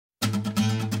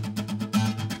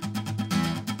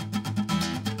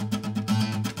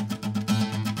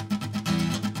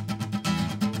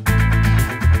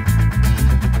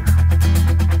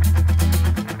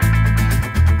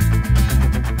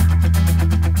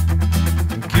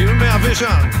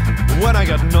vision when I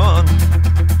got none,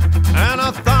 and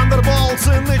a thunderbolts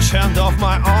in each hand of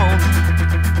my own.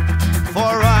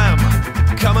 For I'm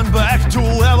coming back to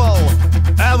level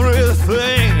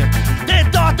everything they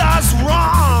thought us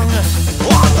wrong.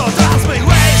 Auto transmigration.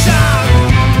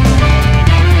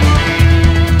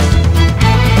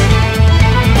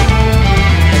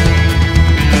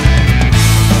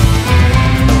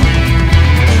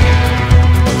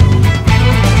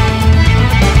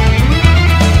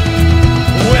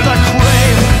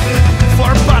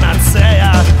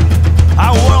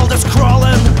 Our world is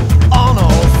crawling on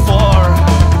all four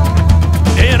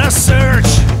in a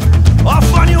search of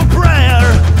a new prayer.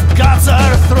 Gods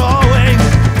are throwing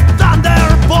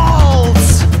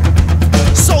thunderbolts.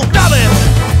 So dub it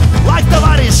like the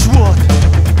Irish would.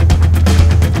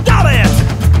 Dub it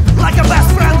like a best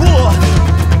friend would.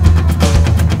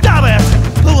 Dub it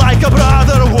like a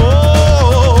brother would.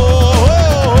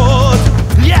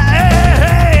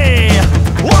 Yeah,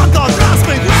 want to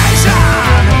transmigration.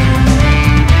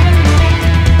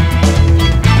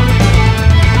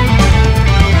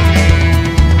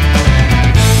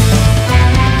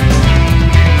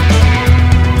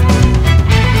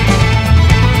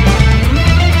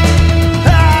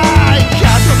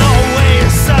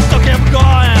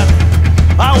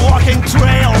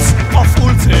 Trails of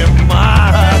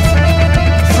ultimate,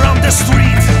 from the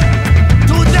street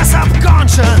to the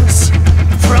subconscious,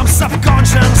 from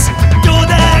subconscious to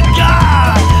the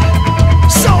God.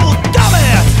 So dub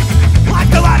it like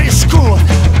the Irish could,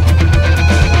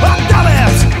 dub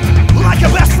it like a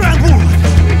best friend would,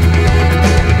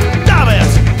 dub it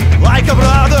like a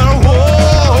brother would.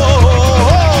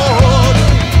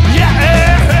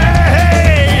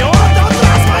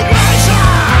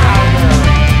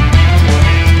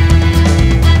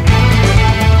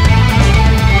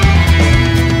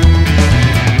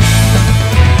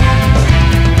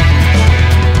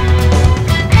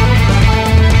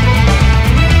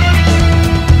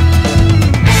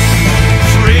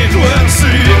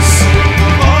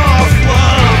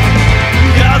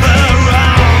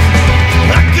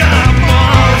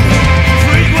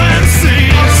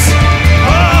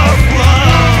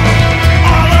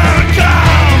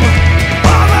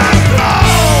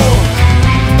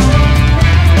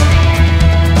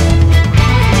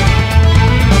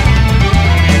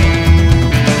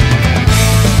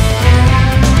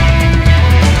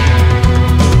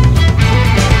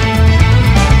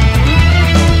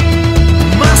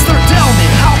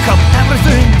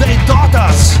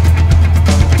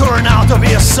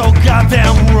 So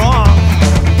goddamn wrong.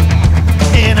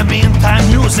 In the meantime,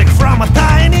 music from a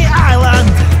tiny island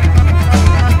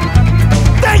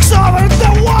takes over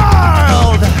the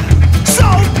world. So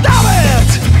dub it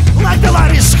like the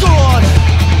Irish could.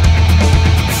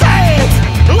 Say it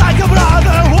like a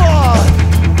brother would,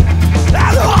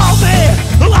 and hold me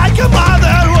like a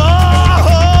mother would.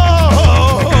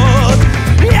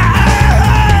 Yeah,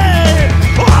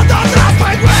 on the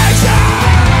transmigration.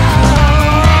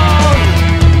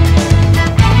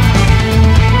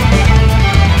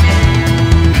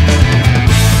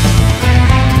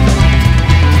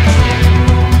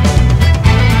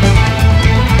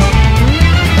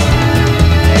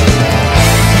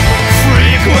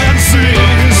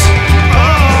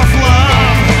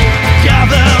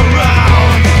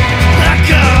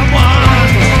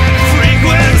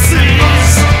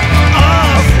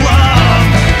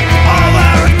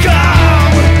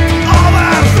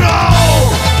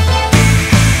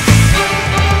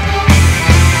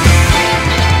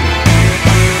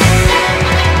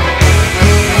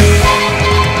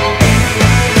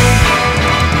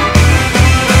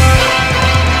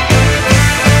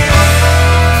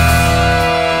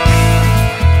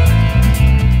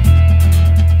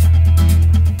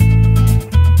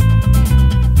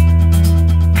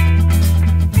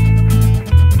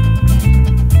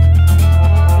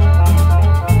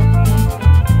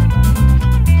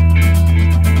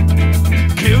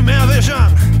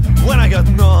 When I got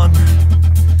none,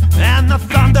 and the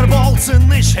thunderbolts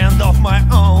in each hand of my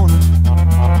own.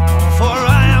 For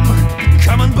I am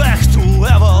coming back to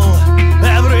level